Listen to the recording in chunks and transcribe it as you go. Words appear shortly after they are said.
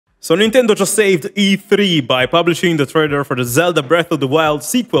So Nintendo just saved E3 by publishing the trailer for the Zelda Breath of the Wild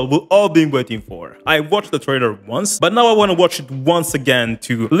sequel we've all been waiting for. I watched the trailer once, but now I want to watch it once again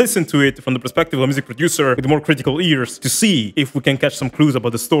to listen to it from the perspective of a music producer with more critical ears to see if we can catch some clues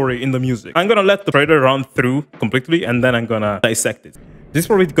about the story in the music. I'm gonna let the trailer run through completely and then I'm gonna dissect it. This is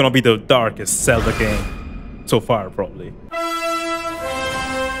probably gonna be the darkest Zelda game so far, probably.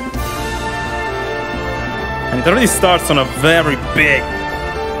 And it already starts on a very big,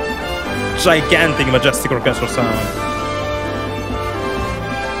 gigantic, majestic orchestral sound.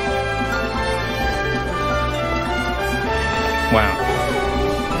 Wow.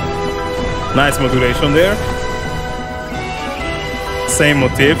 Nice modulation there. Same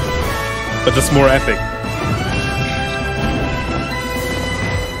motif, but just more epic.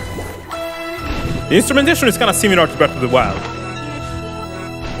 The instrumentation is kind of similar to Breath of the Wild.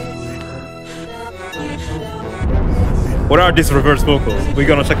 What are these reverse vocals? We're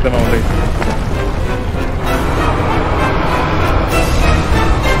gonna check them out later.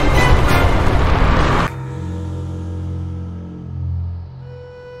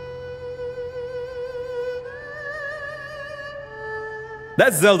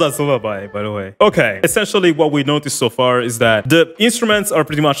 That's Zelda's lullaby, by the way. Okay, essentially what we noticed so far is that the instruments are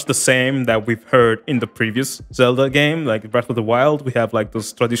pretty much the same that we've heard in the previous Zelda game, like Breath of the Wild. We have like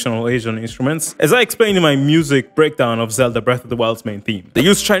those traditional Asian instruments. As I explained in my music breakdown of Zelda Breath of the Wild's main theme, they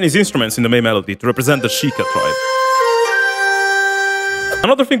use Chinese instruments in the main melody to represent the Sheikah tribe.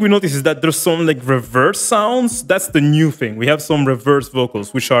 Another thing we notice is that there's some like reverse sounds. That's the new thing. We have some reverse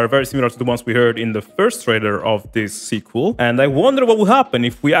vocals, which are very similar to the ones we heard in the first trailer of this sequel. And I wonder what will happen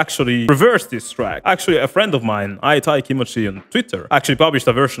if we actually reverse this track. Actually, a friend of mine, Aitai Kimochi on Twitter, actually published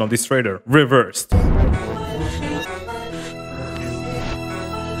a version of this trailer, reversed.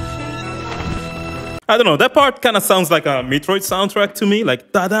 I don't know, that part kind of sounds like a Metroid soundtrack to me,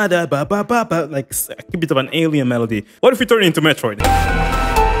 like da da da ba ba ba ba, like a bit of an alien melody. What if we turn it into Metroid?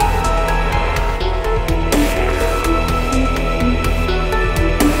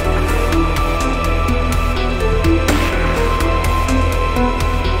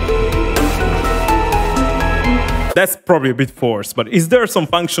 That's probably a bit forced, but is there some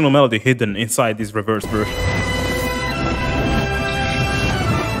functional melody hidden inside this reverse version?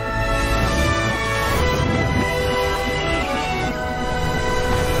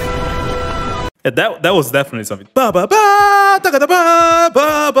 Yeah, that was definitely something. Ba, ba, ba, da, da, ba,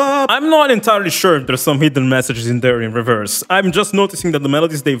 ba, ba. I'm not entirely sure if there's some hidden messages in there in reverse. I'm just noticing that the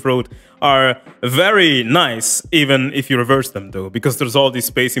melodies they wrote are very nice, even if you reverse them though, because there's all this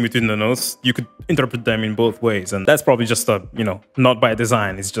space in between the notes. You could interpret them in both ways, and that's probably just a, you know, not by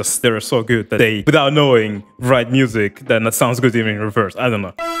design. It's just they're so good that they, without knowing, write music then that sounds good even in reverse. I don't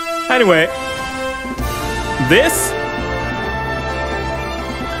know. Anyway, this.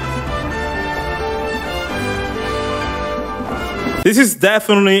 This is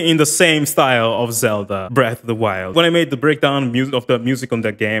definitely in the same style of Zelda Breath of the Wild. When I made the breakdown of the music on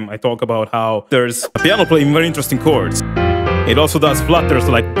that game, I talk about how there's a piano playing very interesting chords. It also does flutters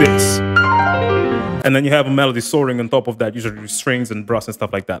like this. And then you have a melody soaring on top of that, usually with strings and brass and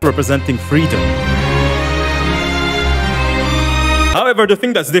stuff like that, representing freedom. However, the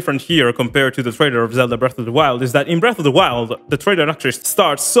thing that's different here compared to the trailer of Zelda Breath of the Wild is that in Breath of the Wild, the trailer actually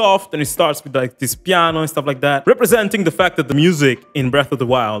starts soft and it starts with like this piano and stuff like that, representing the fact that the music in Breath of the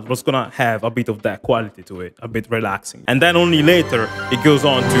Wild was gonna have a bit of that quality to it, a bit relaxing. And then only later it goes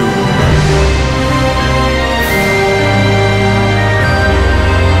on to...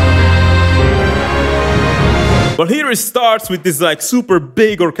 But here it starts with this like super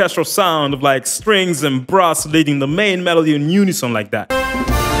big orchestral sound of like strings and brass leading the main melody in unison like that.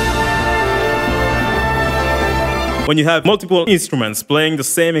 When you have multiple instruments playing the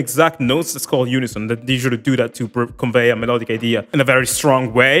same exact notes, it's called unison. They usually do that to convey a melodic idea in a very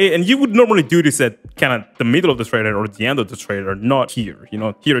strong way. And you would normally do this at kind of the middle of the trailer or the end of the trailer, not here. You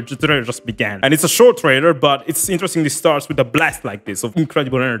know, here the trailer just began. And it's a short trailer, but it's interesting. It starts with a blast like this of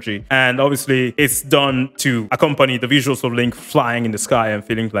incredible energy. And obviously it's done to accompany the visuals of Link flying in the sky and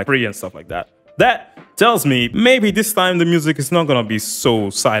feeling like free and stuff like that. That tells me maybe this time the music is not gonna be so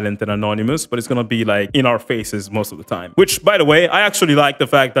silent and anonymous, but it's gonna be like in our faces most of the time. Which, by the way, I actually like the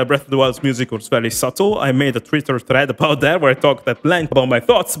fact that Breath of the Wild's music was very subtle. I made a Twitter thread about that where I talked at length about my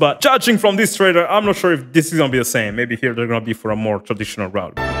thoughts, but judging from this trailer, I'm not sure if this is gonna be the same. Maybe here they're gonna be for a more traditional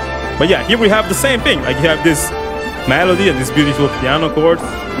route. But yeah, here we have the same thing. Like you have this melody and this beautiful piano chords.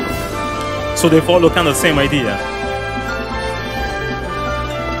 So they follow kind of the same idea.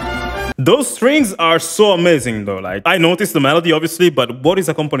 Those strings are so amazing though. Like I noticed the melody obviously, but what is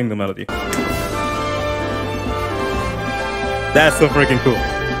accompanying the melody? That's so freaking cool.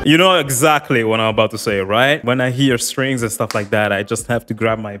 You know exactly what I'm about to say, right? When I hear strings and stuff like that, I just have to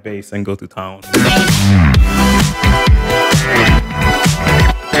grab my bass and go to town.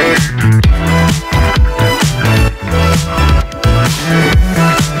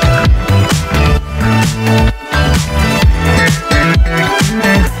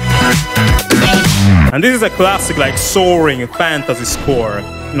 And this is a classic, like, soaring fantasy score,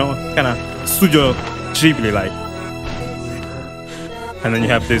 you know, kind of Studio Ghibli-like. And then you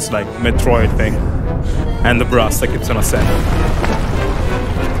have this, like, Metroid thing, and the brass that keeps on ascending.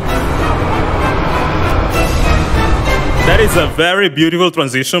 That is a very beautiful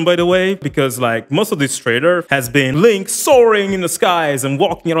transition, by the way, because like most of this trailer has been Link soaring in the skies and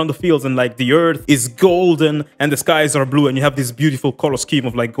walking around the fields, and like the earth is golden and the skies are blue, and you have this beautiful color scheme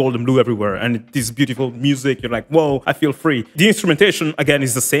of like gold and blue everywhere, and this beautiful music. You're like, whoa, I feel free. The instrumentation again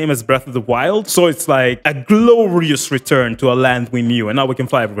is the same as Breath of the Wild, so it's like a glorious return to a land we knew, and now we can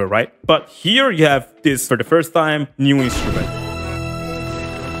fly everywhere, right? But here you have this for the first time new instrument.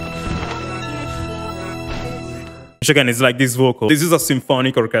 Which again is like this vocal. This is a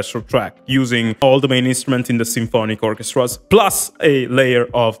symphonic orchestral track using all the main instruments in the symphonic orchestras, plus a layer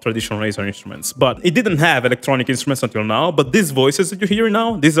of traditional laser instruments. But it didn't have electronic instruments until now, but these voices that you hear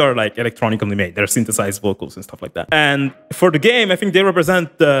now, these are like electronically made. They're synthesized vocals and stuff like that. And for the game, I think they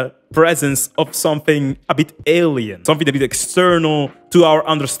represent the presence of something a bit alien, something that is external to our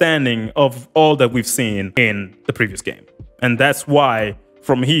understanding of all that we've seen in the previous game. And that's why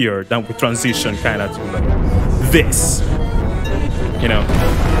from here, then we transition kind of to like this, you know.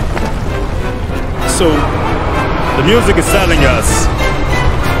 So the music is telling us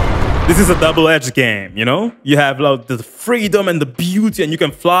this is a double-edged game, you know. You have like the freedom and the beauty, and you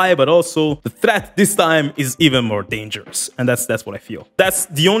can fly, but also the threat this time is even more dangerous, and that's what I feel. That's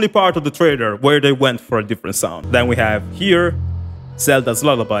the only part of the trailer where they went for a different sound. Then we have here Zelda's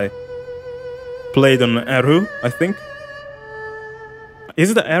Lullaby, played on Eru, I think.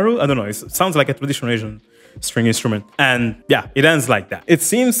 Is it the Eru? I don't know. It sounds like a traditional Asian string instrument. And yeah, it ends like that. It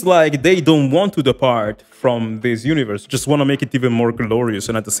seems like they don't want to depart from this universe, just want to make it even more glorious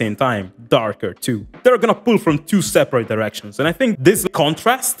and at the same time darker too. They're gonna pull from two separate directions, and I think this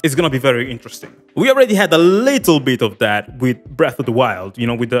contrast is gonna be very interesting. We already had a little bit of that with Breath of the Wild, you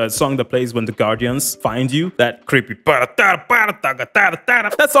know, with the song that plays when the Guardians find you, that creepy. That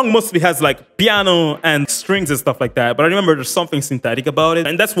song mostly has like piano and strings and stuff like that, but I remember there's something synthetic about it,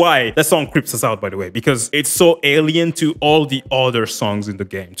 and that's why that song creeps us out, by the way, because it's so alien to all the other songs in the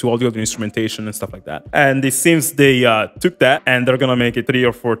game, to all the other instrumentation and stuff like that. And it seems they took that and they're gonna make it 3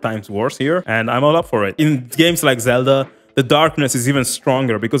 or 4 times worse here, and I'm all up for it. In games like Zelda, the darkness is even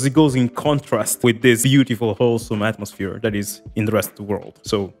stronger because it goes in contrast with this beautiful, wholesome atmosphere that is in the rest of the world.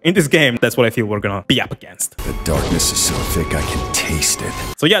 So in this game, that's what I feel we're gonna be up against. The darkness is so thick I can taste it.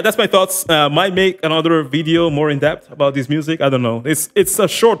 So yeah, that's my thoughts. Might make another video more in depth about this music. I don't know. It's a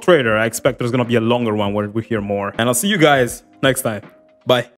short trailer. I expect there's gonna be a longer one where we hear more. And I'll see you guys next time. Bye.